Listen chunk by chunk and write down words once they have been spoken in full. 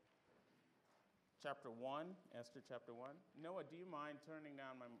chapter 1, Esther chapter 1. Noah, do you mind turning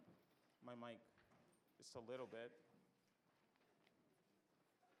down my mic just a little bit?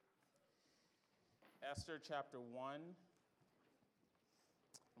 Esther chapter 1. And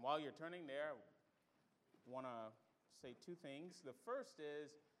while you're turning there, I want to say two things. The first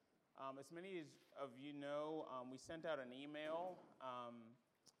is, as many of you know, we sent out an email,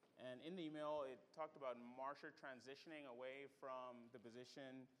 and in the email it talked about Marsha transitioning away from the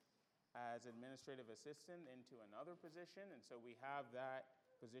position as administrative assistant into another position, and so we have that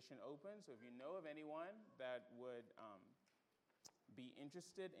position open. So if you know of anyone that would be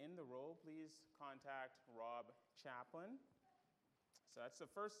interested in the role, please contact Rob Chaplin. So that's the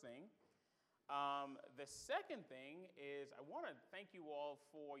first thing. The second thing is I want to thank you all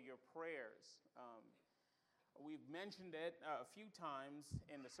for your prayers. We've mentioned it a few times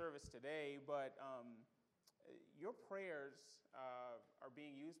in the service today, but your prayers are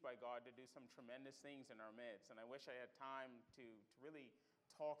being used by God to do some tremendous things in our midst. And I wish I had time to really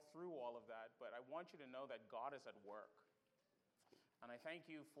talk through all of that, but I want you to know that God is at work. And I thank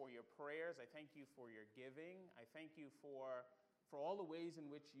you for your prayers. I thank you for your giving. I thank you for all the ways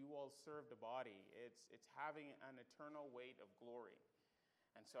in which you all serve the body. It's having an eternal weight of glory.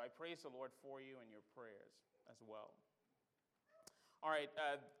 And so I praise the Lord for you and your prayers as well. All right,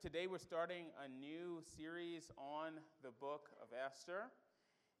 today we're starting a new series on the book of Esther.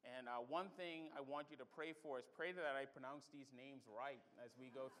 And one thing I want you to pray for is pray that I pronounce these names right as we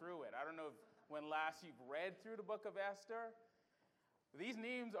go through it. I don't know if when last you've read through the book of Esther. These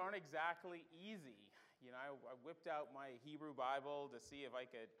names aren't exactly easy. You know, I whipped out my Hebrew Bible to see if I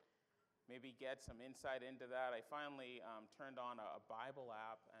could maybe get some insight into that. I finally turned on a Bible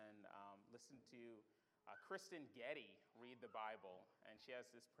app and listened to Kristen Getty read the Bible. And she has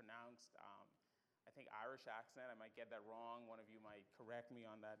this pronounced, I think, Irish accent. I might get that wrong. One of you might correct me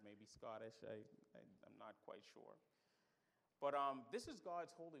on that, maybe Scottish. I'm not quite sure. But this is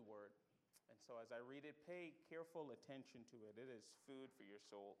God's holy word. And so as I read it, pay careful attention to it. It is food for your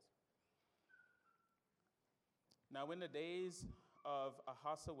souls. Now in the days of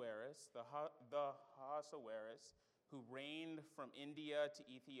Ahasuerus, the Ahasuerus, who reigned from India to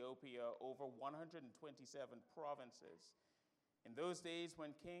Ethiopia over 127 provinces, in those days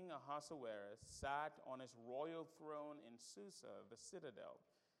when King Ahasuerus sat on his royal throne in Susa, the citadel,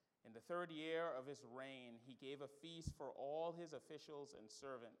 in the 3rd year of his reign, he gave a feast for all his officials and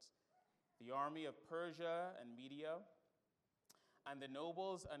servants, the army of Persia and Media, and the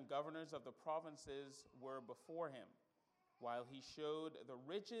nobles and governors of the provinces were before him, while he showed the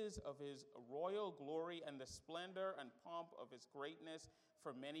riches of his royal glory and the splendor and pomp of his greatness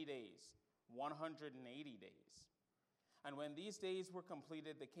for many days, 180 days. And when these days were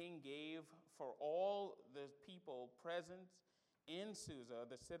completed, the king gave for all the people present in Susa,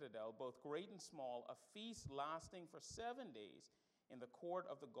 the citadel, both great and small, a feast lasting for 7 days, in the court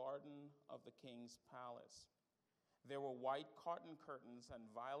of the garden of the king's palace. There were white cotton curtains and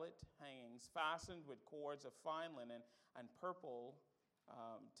violet hangings fastened with cords of fine linen and purple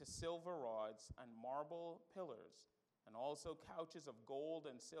to silver rods and marble pillars, and also couches of gold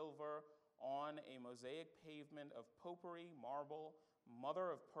and silver on a mosaic pavement of potpourri, marble,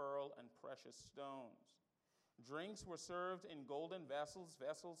 mother of pearl, and precious stones. Drinks were served in golden vessels,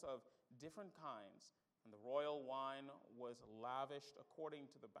 vessels of different kinds, and the royal wine was lavished according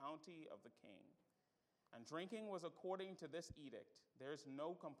to the bounty of the king. And drinking was according to this edict. There is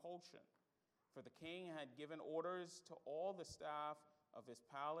no compulsion, for the king had given orders to all the staff of his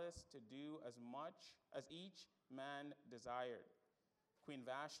palace to do as much as each man desired. Queen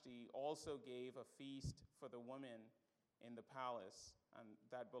Vashti also gave a feast for the women in the palace, and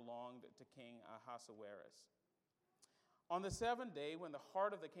that belonged to King Ahasuerus. On the 7th day, when the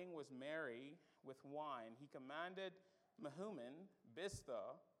heart of the king was merry with wine, he commanded Mehuman,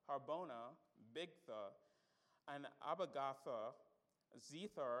 Biztha, Harbona, Bigtha, and Abagatha,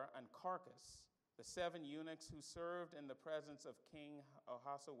 Zethar, and Carcass, the 7 eunuchs who served in the presence of King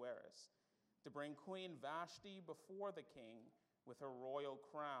Ahasuerus, to bring Queen Vashti before the king with her royal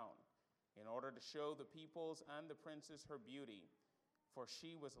crown, in order to show the peoples and the princes her beauty, for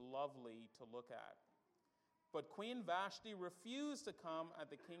she was lovely to look at. But Queen Vashti refused to come at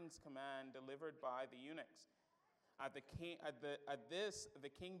the king's command delivered by the eunuchs. At this, the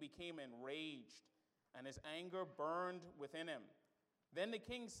king became enraged, and his anger burned within him. Then the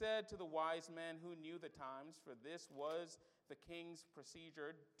king said to the wise men who knew the times, for this was the king's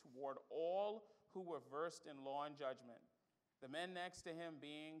procedure toward all who were versed in law and judgment, the men next to him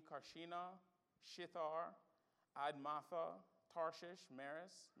being Karshina, Shithar, Admatha, Tarshish,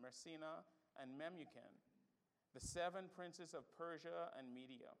 Meres, Mersina, and Memucan, the 7 princes of Persia and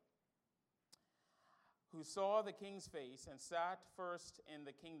Media. who saw the king's face and sat first in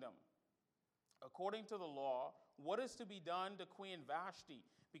the kingdom. According to the law, what is to be done to Queen Vashti,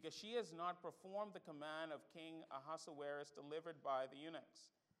 because she has not performed the command of King Ahasuerus delivered by the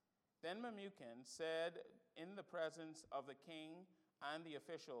eunuchs? Then Memucan said in the presence of the king and the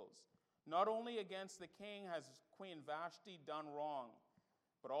officials, not only against the king has Queen Vashti done wrong,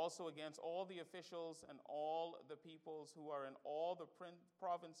 but also against all the officials and all the peoples who are in all the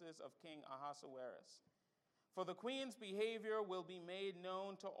provinces of King Ahasuerus. For the queen's behavior will be made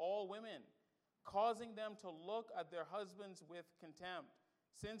known to all women, causing them to look at their husbands with contempt,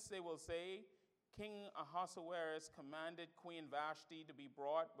 since they will say, King Ahasuerus commanded Queen Vashti to be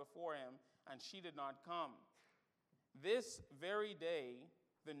brought before him, and she did not come. This very day,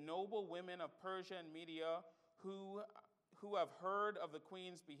 the noble women of Persia and Media who have heard of the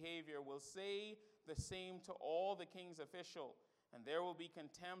queen's behavior will say the same to all the king's official, and there will be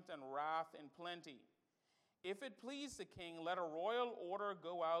contempt and wrath in plenty. If it please the king, let a royal order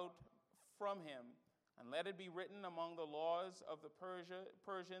go out from him, and let it be written among the laws of the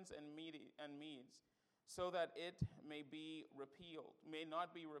Persians and Medes, so that it may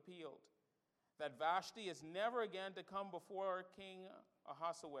not be repealed, that Vashti is never again to come before King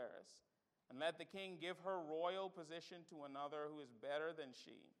Ahasuerus, and let the king give her royal position to another who is better than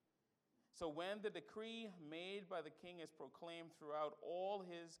she. So when the decree made by the king is proclaimed throughout all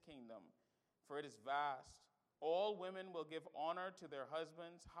his kingdom, for it is vast, all women will give honor to their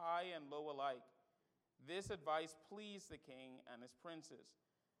husbands, high and low alike. This advice pleased the king and his princes,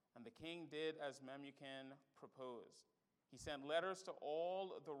 and the king did as Memucan proposed. He sent letters to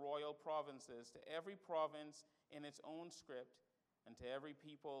all the royal provinces, to every province in its own script, and to every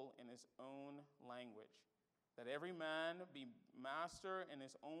people in its own language, that every man be master in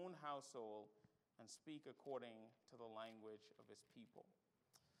his own household and speak according to the language of his people.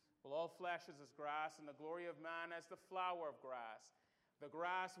 Well, all flesh is as grass, and the glory of man as the flower of grass. The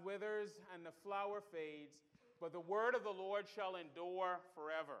grass withers and the flower fades, but the word of the Lord shall endure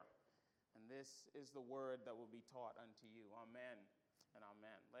forever. And this is the word that will be taught unto you. Amen and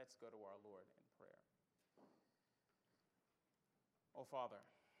amen. Let's go to our Lord in prayer. Oh, Father,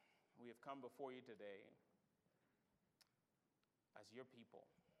 we have come before you today as your people,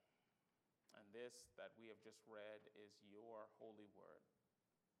 and this that we have just read is your holy word.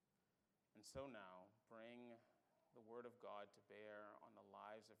 And so now, bring the word of God to bear on the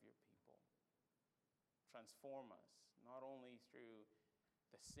lives of your people. Transform us, not only through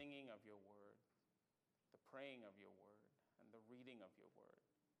the singing of your word, the praying of your word, and the reading of your word,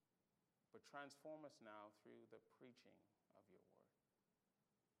 but transform us now through the preaching of your word.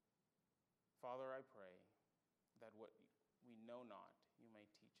 Father, I pray that what we know not, you may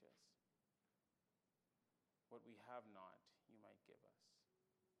teach us. What we have not, you might give us.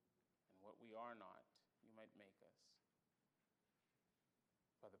 What we are not, you might make us.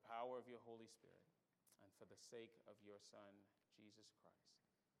 By the power of your Holy Spirit, and for the sake of your Son, Jesus Christ.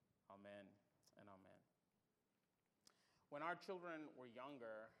 Amen and amen. When our children were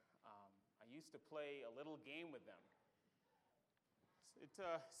younger, I used to play a little game with them. It's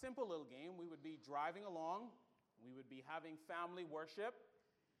a simple little game. We would be driving along. We would be having family worship.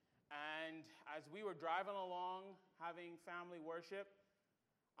 And as we were driving along having family worship,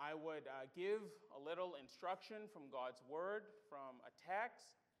 I would give a little instruction from God's word, from a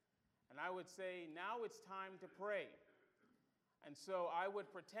text, and I would say, now it's time to pray. And so I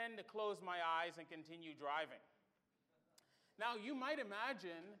would pretend to close my eyes and continue driving. Now, you might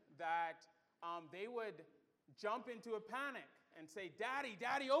imagine that they would jump into a panic and say, Daddy,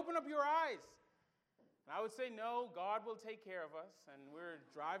 Daddy, open up your eyes. And I would say, no, God will take care of us, and we're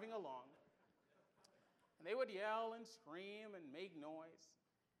driving along. And they would yell and scream and make noise.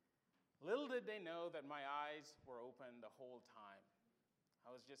 Little did they know that my eyes were open the whole time. I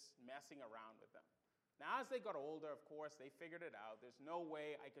was just messing around with them. Now, as they got older, of course, they figured it out. There's no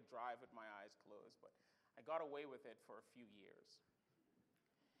way I could drive with my eyes closed, but I got away with it for a few years.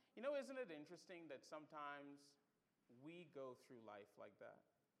 You know, isn't it interesting that sometimes we go through life like that?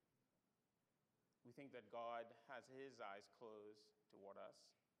 We think that God has his eyes closed toward us.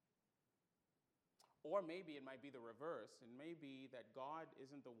 Or maybe it might be the reverse. It may be that God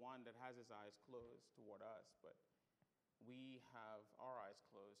isn't the one that has his eyes closed toward us, but we have our eyes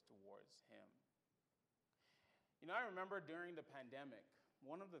closed towards him. You know, I remember during the pandemic,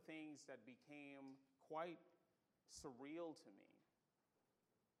 one of the things that became quite surreal to me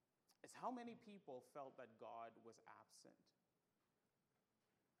is how many people felt that God was absent.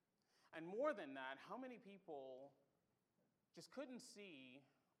 And more than that, how many people just couldn't see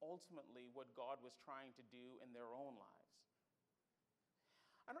ultimately what God was trying to do in their own lives.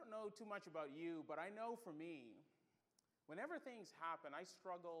 I don't know know too much about you, but I know for me, whenever things happen, I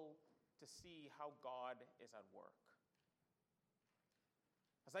struggle to see how God is at work.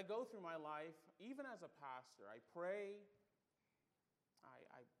 As I go through my life, even as a pastor, I pray,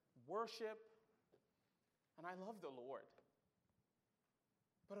 I worship, and I love the Lord.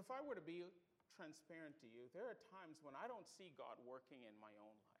 But if I were to be transparent to you, there are times when I don't see God working in my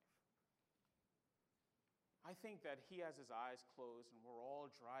own life. I think that he has his eyes closed and we're all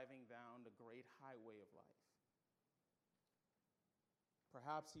driving down the great highway of life.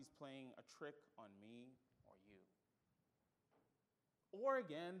 Perhaps he's playing a trick on me or you. Or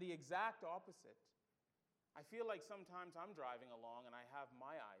again, the exact opposite. I feel like sometimes I'm driving along and I have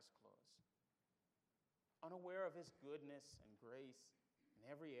my eyes closed, unaware of his goodness and grace in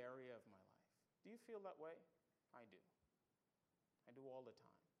every area of my life. Do you feel that way? I do. I do all the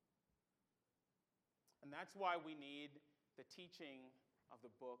time. And that's why we need the teaching of the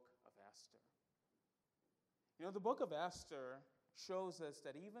book of Esther. You know, the book of Esther shows us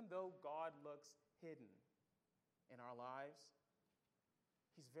that even though God looks hidden in our lives,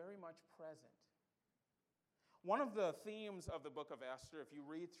 he's very much present. One of the themes of the book of Esther, if you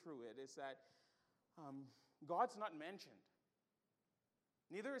read through it, is that God's not mentioned.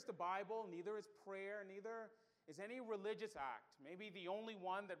 Neither is the Bible, neither is prayer, neither is any religious act. Maybe the only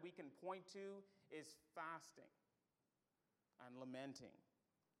one that we can point to is fasting and lamenting.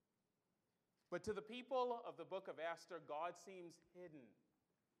 But to the people of the book of Esther, God seems hidden.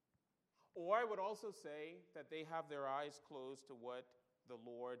 Or I would also say that they have their eyes closed to what the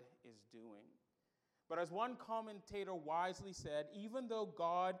Lord is doing. But as one commentator wisely said, even though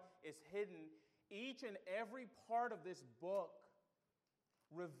God is hidden, each and every part of this book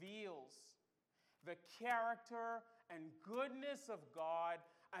reveals the character and goodness of God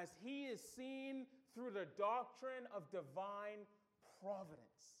as he is seen through the doctrine of divine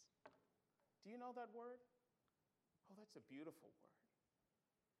providence. Do you know that word? Oh, that's a beautiful word.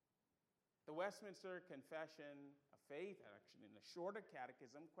 The Westminster Confession of Faith, actually in the Shorter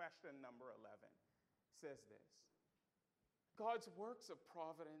Catechism, question number 11, says this: God's works of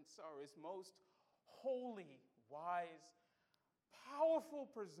providence are his most holy, wise,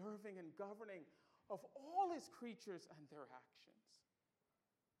 powerful, preserving, and governing of all his creatures and their actions.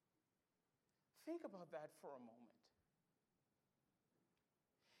 Think about that for a moment.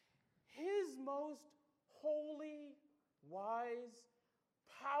 His most holy, wise,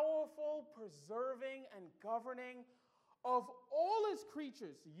 powerful, preserving, and governing of all his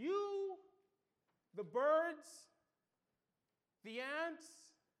creatures. You, the birds, the ants,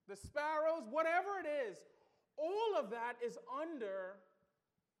 the sparrows, whatever it is, all of that is under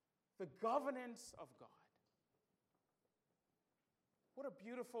the governance of God. What a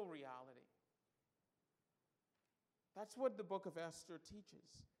beautiful reality. That's what the book of Esther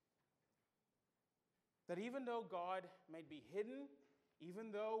teaches. That even though God may be hidden,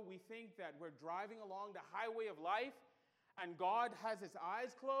 even though we think that we're driving along the highway of life and God has his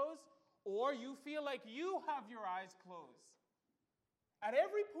eyes closed, or you feel like you have your eyes closed, at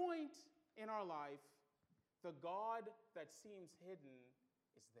every point in our life, the God that seems hidden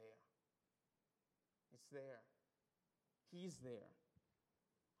is there. It's there. He's there.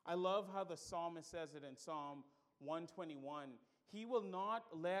 I love how the psalmist says it in Psalm 121. He will not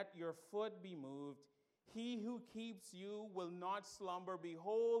let your foot be moved. He who keeps you will not slumber.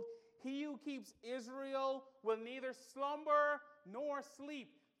 Behold, he who keeps Israel will neither slumber nor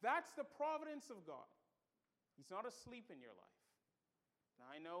sleep. That's the providence of God. He's not asleep in your life. Now,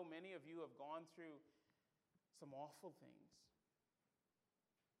 I know many of you have gone through some awful things,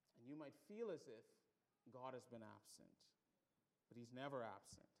 and you might feel as if God has been absent, but he's never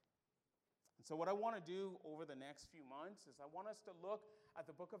absent. And so what I want to do over the next few months is I want us to look at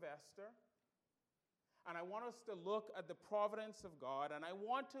the book of Esther, and I want us to look at the providence of God, and I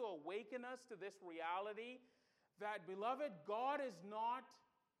want to awaken us to this reality that, beloved, God is not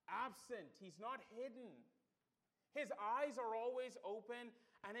absent. He's not hidden. His eyes are always open,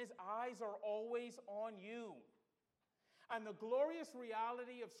 and his eyes are always on you. And the glorious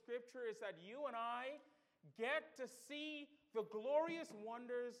reality of Scripture is that you and I get to see the glorious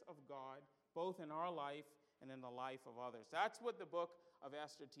wonders of God, both in our life and in the life of others. That's what the book of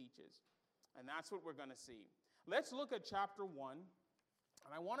Esther teaches, and that's what we're going to see. Let's look at chapter 1,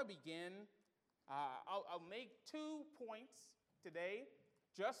 and I want to begin. I'll make 2 points today,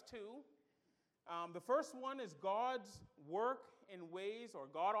 just 2. The first one is God's work in ways, or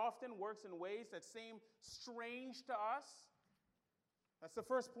God often works in ways that seem strange to us. That's the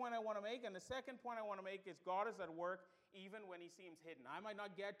first point I want to make. And the second point I want to make is God is at work even when he seems hidden. I might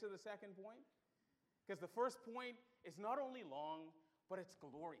not get to the second point, because the first point is not only long, but it's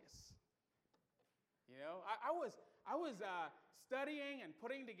glorious. You know, I was studying and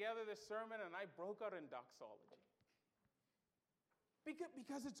putting together this sermon, and I broke out in doxology.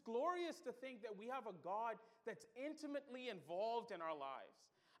 Because it's glorious to think that we have a God that's intimately involved in our lives.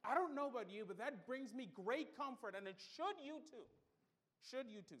 I don't know about you, but that brings me great comfort, and it should you too.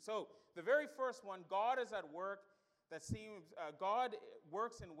 Should you too. So the very first one, God is at work God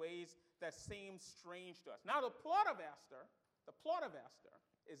works in ways that seem strange to us. Now the plot of Esther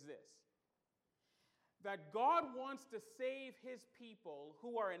is this: that God wants to save his people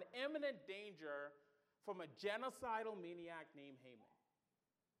who are in imminent danger from a genocidal maniac named Haman.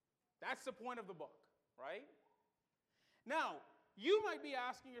 That's the point of the book, right? Now, you might be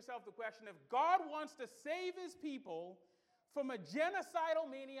asking yourself the question, if God wants to save his people from a genocidal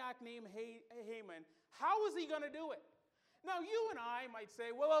maniac named Haman, how is he going to do it? Now, you and I might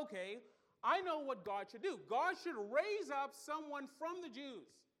say, well, okay, I know what God should do. God should raise up someone from the Jews,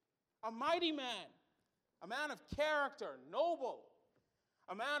 a mighty man, a man of character, noble,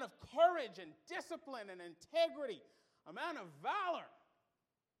 a man of courage and discipline and integrity, a man of valor.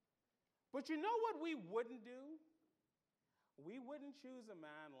 But you know what we wouldn't do? We wouldn't choose a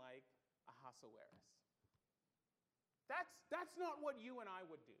man like Ahasuerus. That's not what you and I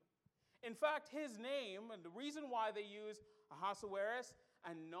would do. In fact, his name, and the reason why they use Ahasuerus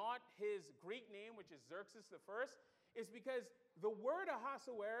and not his Greek name, which is Xerxes I, is because the word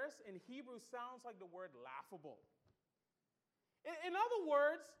Ahasuerus in Hebrew sounds like the word laughable. In other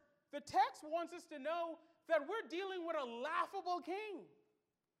words, the text wants us to know that we're dealing with a laughable king.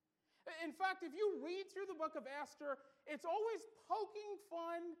 In fact, if you read through the book of Esther, it's always poking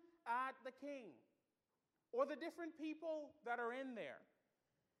fun at the king or the different people that are in there,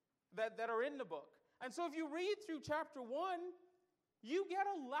 that are in the book. And so if you read through chapter 1, you get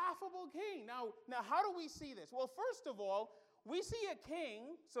a laughable king. Now, how do we see this? Well, first of all, we see a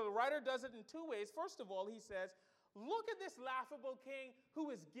king, so the writer does it in two ways. First of all, he says, look at this laughable king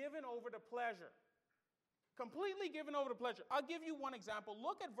who is given over to pleasure. Completely given over to pleasure. I'll give you one example.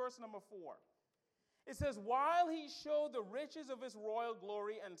 Look at verse number 4. It says, while he showed the riches of his royal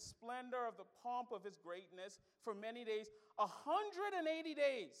glory and splendor of the pomp of his greatness for many days, 180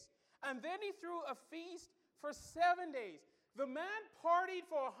 days. And then he threw a feast for 7 days. The man partied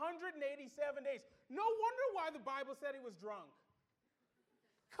for 187 days. No wonder why the Bible said he was drunk.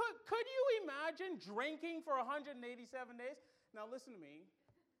 Could you imagine drinking for 187 days? Now listen to me.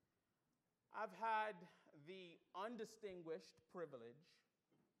 I've had the undistinguished privilege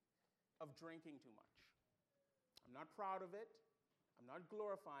of drinking too much. I'm not proud of it. I'm not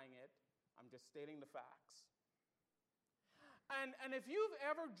glorifying it. I'm just stating the facts. And if you've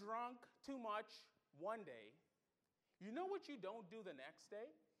ever drunk too much one day, you know what you don't do the next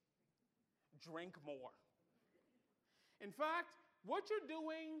day? Drink more. In fact, what you're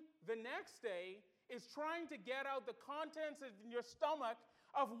doing the next day is trying to get out the contents in your stomach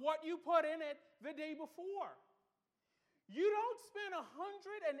of what you put in it the day before. You don't spend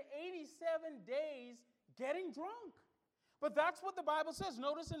 187 days getting drunk. But that's what the Bible says.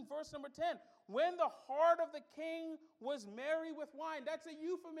 Notice in verse number 10, when the heart of the king was merry with wine. That's a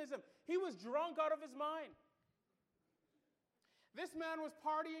euphemism. He was drunk out of his mind. This man was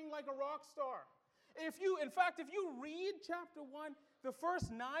partying like a rock star. In fact, if you read chapter 1, the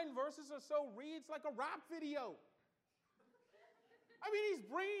first 9 verses or so reads like a rap video. I mean, he's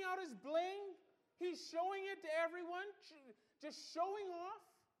bringing out his bling. He's showing it to everyone, just showing off.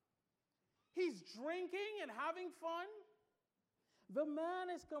 He's drinking and having fun. The man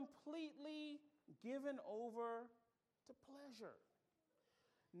is completely given over to pleasure.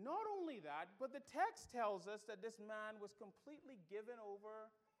 Not only that, but the text tells us that this man was completely given over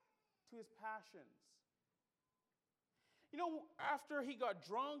to his passions. You know, after he got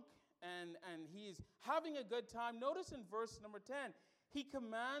drunk and he's having a good time, notice in verse number 10, he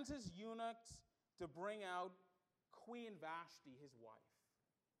commands his eunuchs to bring out Queen Vashti, his wife.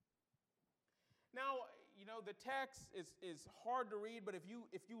 Now, you know, the text is hard to read, but if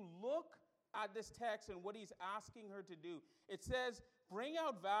you look at this text and what he's asking her to do, it says, bring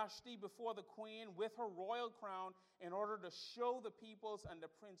out Vashti before the queen with her royal crown in order to show the peoples and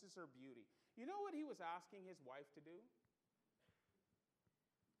the princes her beauty. You know what he was asking his wife to do?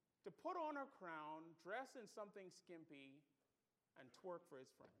 To put on her crown, dress in something skimpy, and twerk for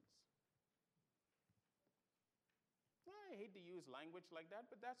his friends. I hate to use language like that,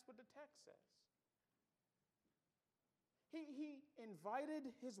 but that's what the text says. He invited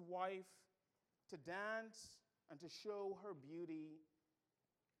his wife to dance and to show her beauty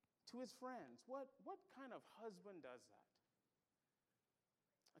to his friends. What kind of husband does that?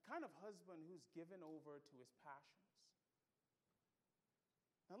 A kind of husband who's given over to his passions.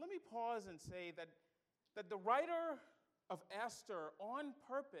 Now let me pause and say that the writer of Esther on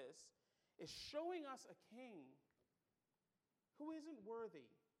purpose is showing us a king who isn't worthy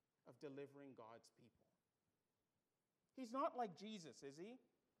of delivering God's people. He's not like Jesus, is he?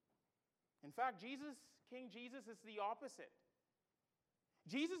 In fact, King Jesus is the opposite.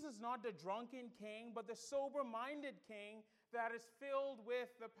 Jesus is not the drunken king, but the sober-minded king that is filled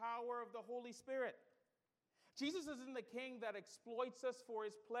with the power of the Holy Spirit. Jesus isn't the king that exploits us for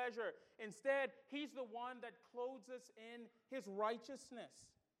his pleasure. Instead, he's the one that clothes us in his righteousness.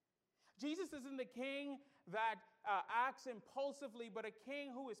 Jesus isn't the king that acts impulsively, but a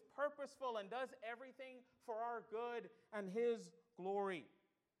king who is purposeful and does everything for our good and his glory.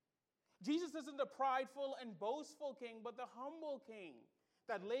 Jesus isn't the prideful and boastful king, but the humble king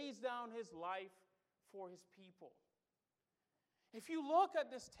that lays down his life for his people. If you look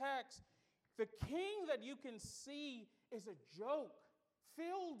at this text, the king that you can see is a joke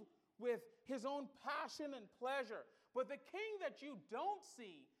filled with his own passion and pleasure. But the king that you don't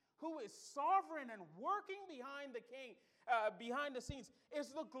see, who is sovereign and working behind the scenes, is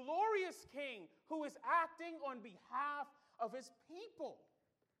the glorious king who is acting on behalf of his people.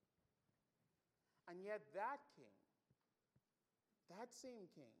 And yet that king, that same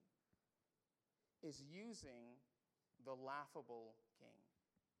king, is using the laughable king.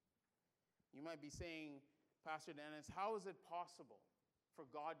 You might be saying, Pastor Dennis, how is it possible for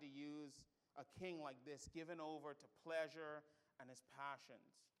God to use a king like this, given over to pleasure and his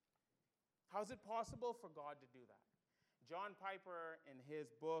passions? How is it possible for God to do that? John Piper, in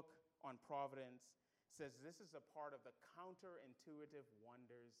his book on providence, says this is a part of the counterintuitive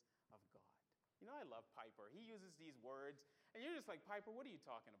wonders of God. You know, I love Piper. He uses these words, and you're just like, Piper, what are you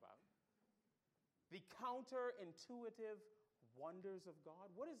talking about? The counterintuitive wonders of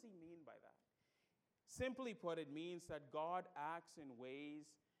God. What does he mean by that? Simply put, it means that God acts in ways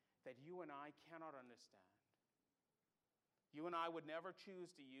that you and I cannot understand. You and I would never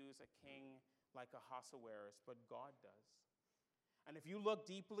choose to use a king like Ahasuerus, but God does. And if you look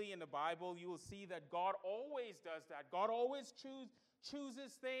deeply in the Bible, you will see that God always does that. God always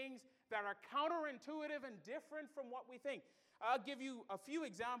chooses things that are counterintuitive and different from what we think. I'll give you a few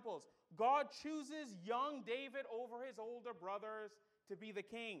examples. God chooses young David over his older brothers to be the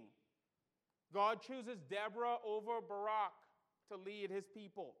king. God chooses Deborah over Barak to lead his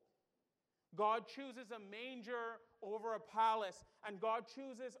people. God chooses a manger over a palace, and God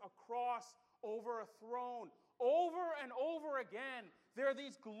chooses a cross over a throne. Over and over again, there are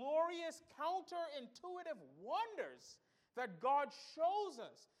these glorious counterintuitive wonders that God shows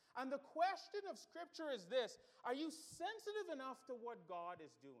us. And the question of Scripture is this: are you sensitive enough to what God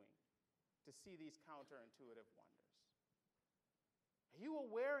is doing to see these counterintuitive wonders? Are you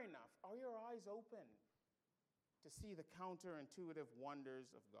aware enough? Are your eyes open to see the counterintuitive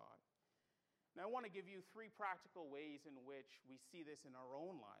wonders of God? Now, I want to give you 3 practical ways in which we see this in our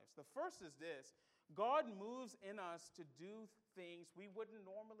own lives. The first is this: God moves in us to do things we wouldn't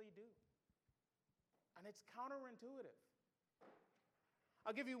normally do. And it's counterintuitive.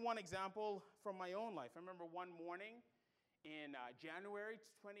 I'll give you one example from my own life. I remember one morning in January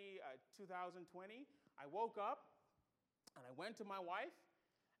 2020, I woke up and I went to my wife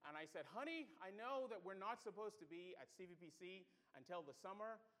and I said, honey, I know that we're not supposed to be at CVPC until the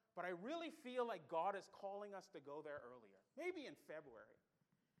summer, but I really feel like God is calling us to go there earlier, maybe in February.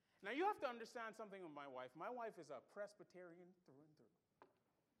 Now, you have to understand something with my wife. My wife is a Presbyterian through and through.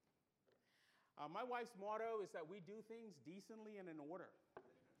 My wife's motto is that we do things decently and in order.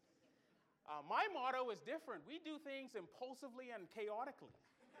 My motto is different. We do things impulsively and chaotically.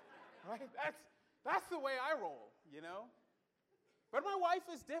 Right? That's the way I roll, you know? But my wife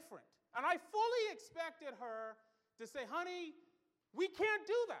is different. And I fully expected her to say, honey, we can't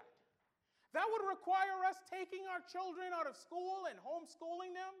do that. That would require us taking our children out of school and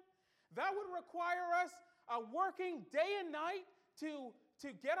homeschooling them. That would require us working day and night to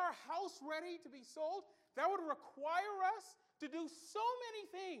get our house ready to be sold. That would require us to do so many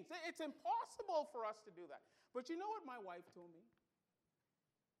things. It's impossible for us to do that. But you know what my wife told me?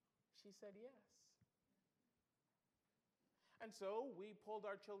 She said yes. And so we pulled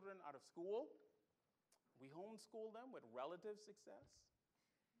our children out of school. We homeschooled them with relative success.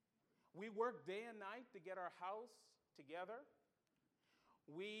 We worked day and night to get our house together.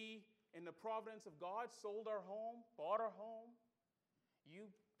 We, in the providence of God, sold our home, bought our home. You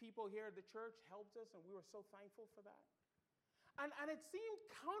people here at the church helped us, and we were so thankful for that. And it seemed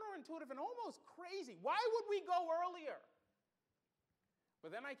counterintuitive and almost crazy. Why would we go earlier?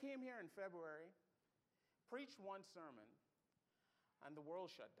 But then I came here in February, preached one sermon, and the world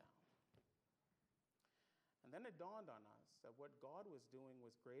shut down. And then it dawned on us that what God was doing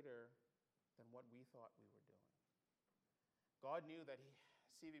was greater than what we thought we were doing. God knew that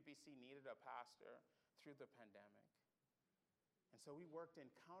CVBC needed a pastor through the pandemic. And so we worked in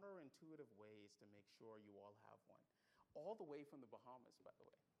counterintuitive ways to make sure you all have one. All the way from the Bahamas, by the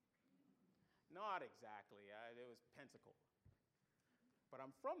way. Not exactly. It was Pensacola. But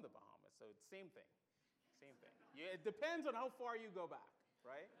I'm from the Bahamas, so it's same thing. Same thing. It depends on how far you go back,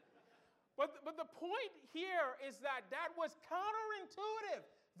 right? But the point here is that was counterintuitive.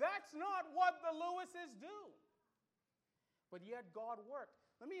 That's not what the Lewises do. But yet God worked.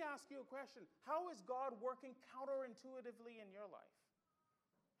 Let me ask you a question. How is God working counterintuitively in your life?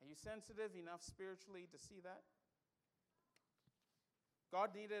 Are you sensitive enough spiritually to see that?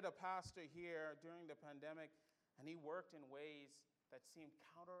 God needed a pastor here during the pandemic, and he worked in ways that seemed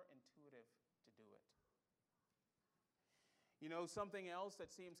counterintuitive to do it. You know, something else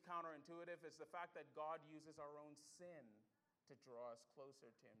that seems counterintuitive is the fact that God uses our own sin to draw us closer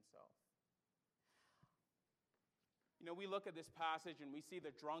to himself. You know, we look at this passage and we see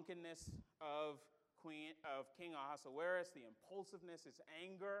the drunkenness of King Ahasuerus, the impulsiveness, his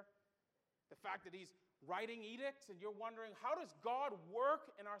anger, the fact that he's writing edicts, and you're wondering, how does God work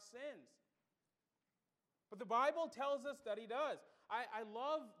in our sins? But the Bible tells us that he does. I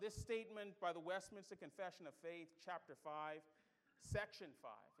love this statement by the Westminster Confession of Faith, chapter 5, section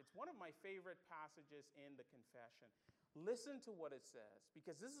 5. It's one of my favorite passages in the confession. Listen to what it says,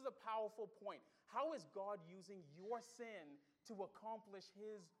 because this is a powerful point. How is God using your sin to accomplish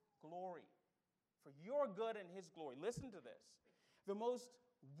his glory? For your good and his glory. Listen to this. The most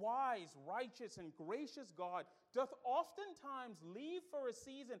wise, righteous, and gracious God doth oftentimes leave for a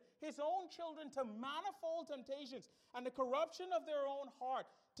season his own children to manifold temptations and the corruption of their own heart,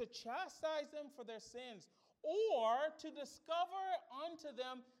 to chastise them for their sins, or to discover unto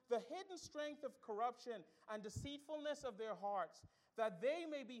them the hidden strength of corruption and deceitfulness of their hearts, that they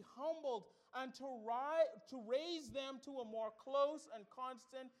may be humbled, and to raise them to a more close and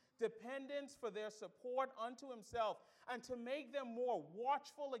constant dependence for their support unto himself, and to make them more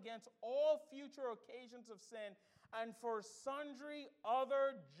watchful against all future occasions of sin, and for sundry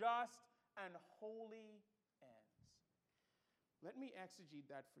other just and holy ends. Let me exegete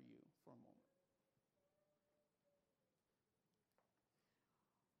that for you for a moment.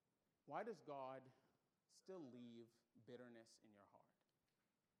 Why does God still leave bitterness in your heart?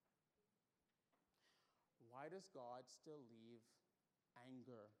 Why does God still leave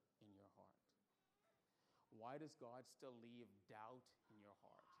anger in your heart? Why does God still leave doubt in your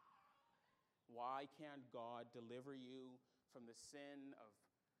heart? Why can't God deliver you from the sin of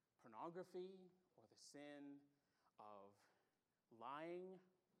pornography or the sin of lying?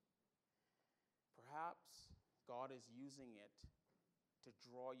 Perhaps God is using it to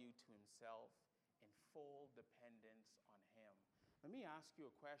draw you to himself in full dependence on him. Let me ask you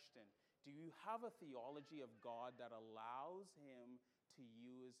a question. Do you have a theology of God that allows him to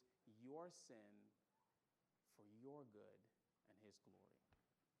use your sin for your good and his glory?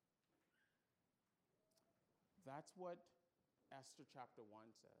 That's what Esther chapter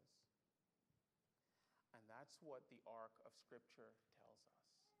 1 says. And that's what the arc of Scripture tells us.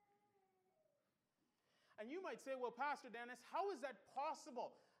 And you might say, well, Pastor Dennis, how is that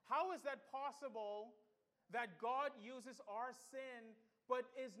possible? How is that possible that God uses our sin but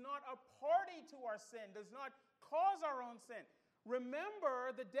is not a party to our sin, does not cause our own sin?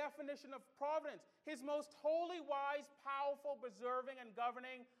 Remember the definition of providence: his most holy, wise, powerful, preserving, and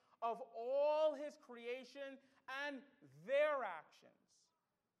governing of all his creation and their actions.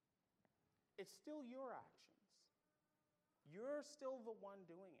 It's still your actions. You're still the one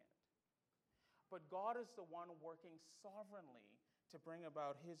doing it. But God is the one working sovereignly to bring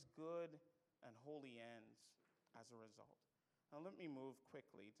about his good and holy ends as a result. Now let me move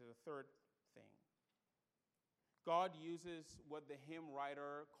quickly to the third thing. God uses what the hymn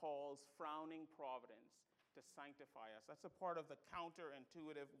writer calls frowning providence to sanctify us. That's a part of the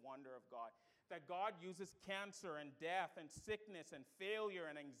counterintuitive wonder of God. That God uses cancer and death and sickness and failure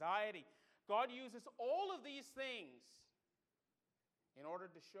and anxiety. God uses all of these things in order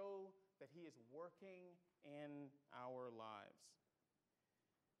to show that he is working in our lives.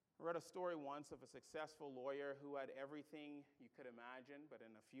 I read a story once of a successful lawyer who had everything you could imagine, but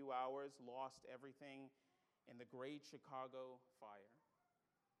in a few hours lost everything in the Great Chicago Fire.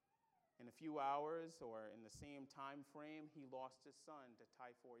 In a few hours, or in the same time frame, he lost his son to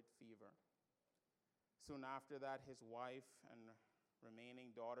typhoid fever. Soon after that, his wife and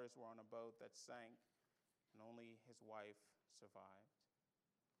remaining daughters were on a boat that sank, and only his wife survived.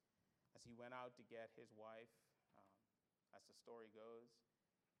 As he went out to get his wife, as the story goes,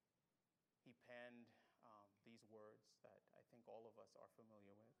 he penned these words that I think all of us are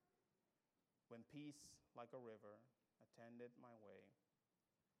familiar with. When peace like a river attended my way,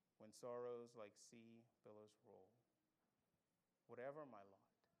 when sorrows like sea billows roll, whatever my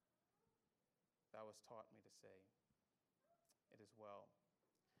lot, thou hast taught me to say, it is well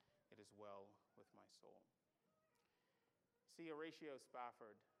with my soul. See, Horatio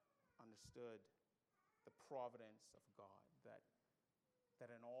Spafford understood the providence of God, that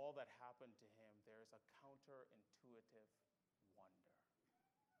in all that happened to him, there is a counterintuitive wonder,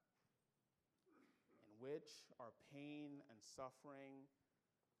 in which our pain and suffering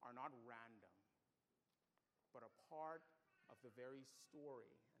are not random, but a part of the very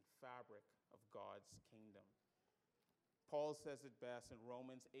story and fabric of God's kingdom. Paul says it best in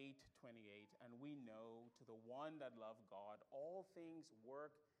Romans 8:28, and we know to the one that love God, all things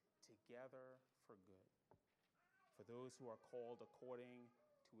work together for good, for those who are called according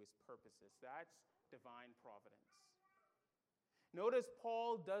to his purposes. That's divine providence. Notice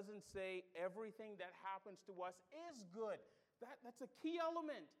Paul doesn't say everything that happens to us is good. That's a key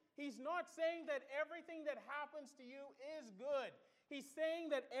element. He's not saying that everything that happens to you is good. He's saying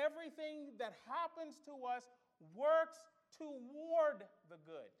that everything that happens to us works toward the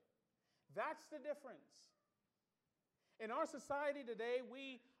good. That's the difference. In our society today,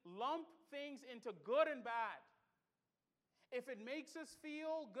 we lump things into good and bad. If it makes us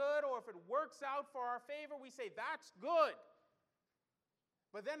feel good or if it works out for our favor, we say, that's good.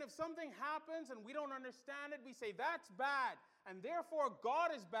 But then if something happens and we don't understand it, we say, that's bad. And therefore,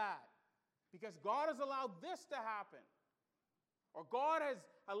 God is bad because God has allowed this to happen. Or God has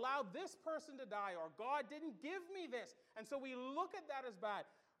allowed this person to die. Or God didn't give me this. And so we look at that as bad.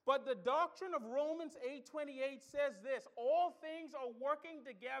 But the doctrine of Romans 8:28 says this: all things are working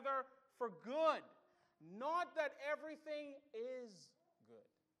together for good. Not that everything is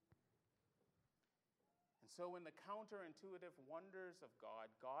good. And so in the counterintuitive wonders of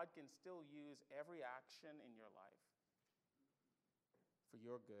God, God can still use every action in your life for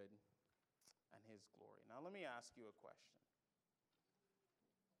your good and his glory. Now let me ask you a question.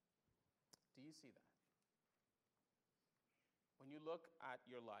 Do you see that? When you look at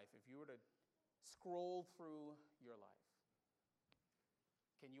your life, if you were to scroll through your life,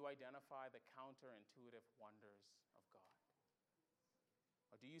 can you identify the counterintuitive wonders of God?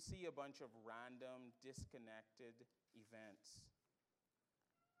 Or do you see a bunch of random, disconnected events?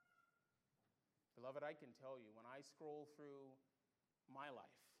 Beloved, I can tell you, when I scroll through my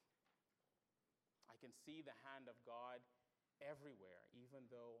life, I can see the hand of God everywhere, even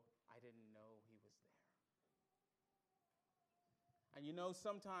though I didn't know he was there. And you know,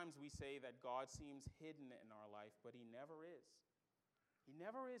 sometimes we say that God seems hidden in our life, but he never is. He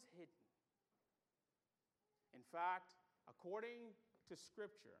never is hidden. In fact, according to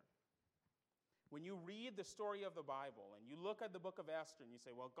Scripture, when you read the story of the Bible and you look at the book of Esther and you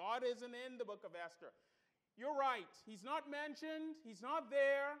say, well, God isn't in the book of Esther, you're right. He's not mentioned. He's not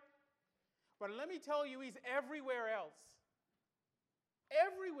there. But let me tell you, he's everywhere else.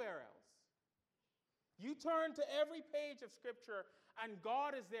 Everywhere else. You turn to every page of Scripture and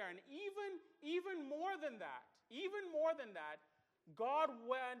God is there. And even more than that, God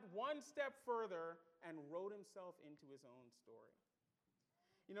went one step further and wrote himself into his own story.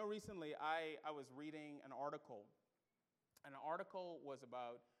 You know, recently I was reading an article. And the article was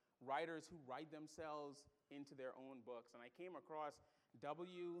about writers who write themselves into their own books. And I came across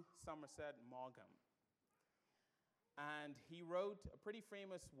W. Somerset Maugham. And he wrote a pretty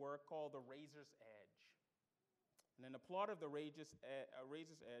famous work called The Razor's Edge. And in the plot of The Razor's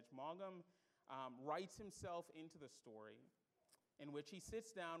Edge, Maugham writes himself into the story, in which he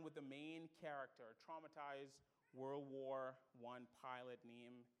sits down with the main character, a traumatized World War I pilot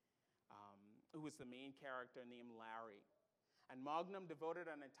who was the main character named Larry. And Maugham devoted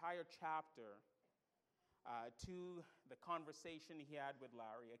an entire chapter to the conversation he had with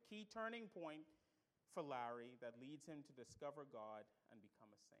Larry, a key turning point for Larry that leads him to discover God and become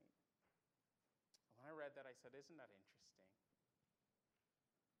a saint. And when I read that, I said, isn't that interesting?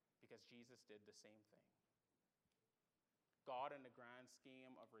 Because Jesus did the same thing. God, in the grand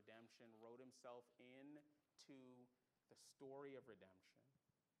scheme of redemption, wrote himself into the story of redemption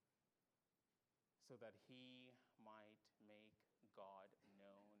so that he might make God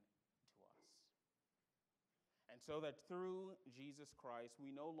known to us. And so that through Jesus Christ,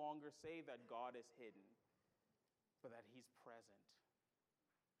 we no longer say that God is hidden, but that he's present.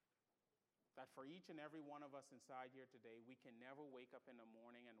 That for each and every one of us inside here today, we can never wake up in the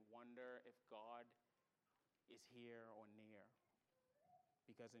morning and wonder if God is here or near.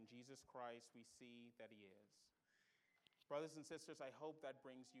 Because in Jesus Christ, we see that he is. Brothers and sisters, I hope that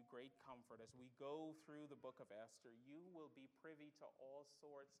brings you great comfort. As we go through the book of Esther, you will be privy to all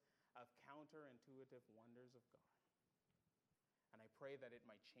sorts of counterintuitive wonders of God. And I pray that it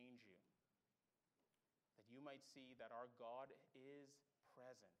might change you, that you might see that our God is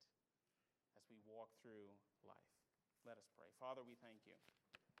present as we walk through life. Let us pray. Father, we thank you.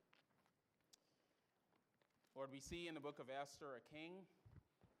 Lord, we see in the book of Esther a king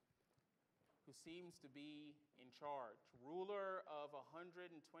who seems to be in charge, ruler of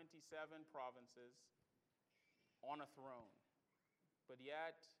 127 provinces on a throne, but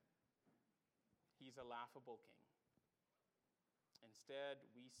yet he's a laughable king. Instead,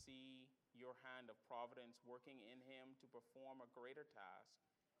 we see your hand of providence working in him to perform a greater task,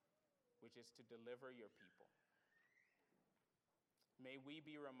 which is to deliver your people. May we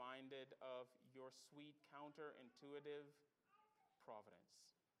be reminded of your sweet counterintuitive providence,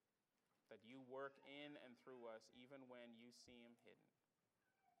 that you work in and through us even when you seem hidden.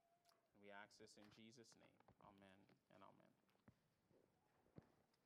 And we ask this in Jesus' name. Amen.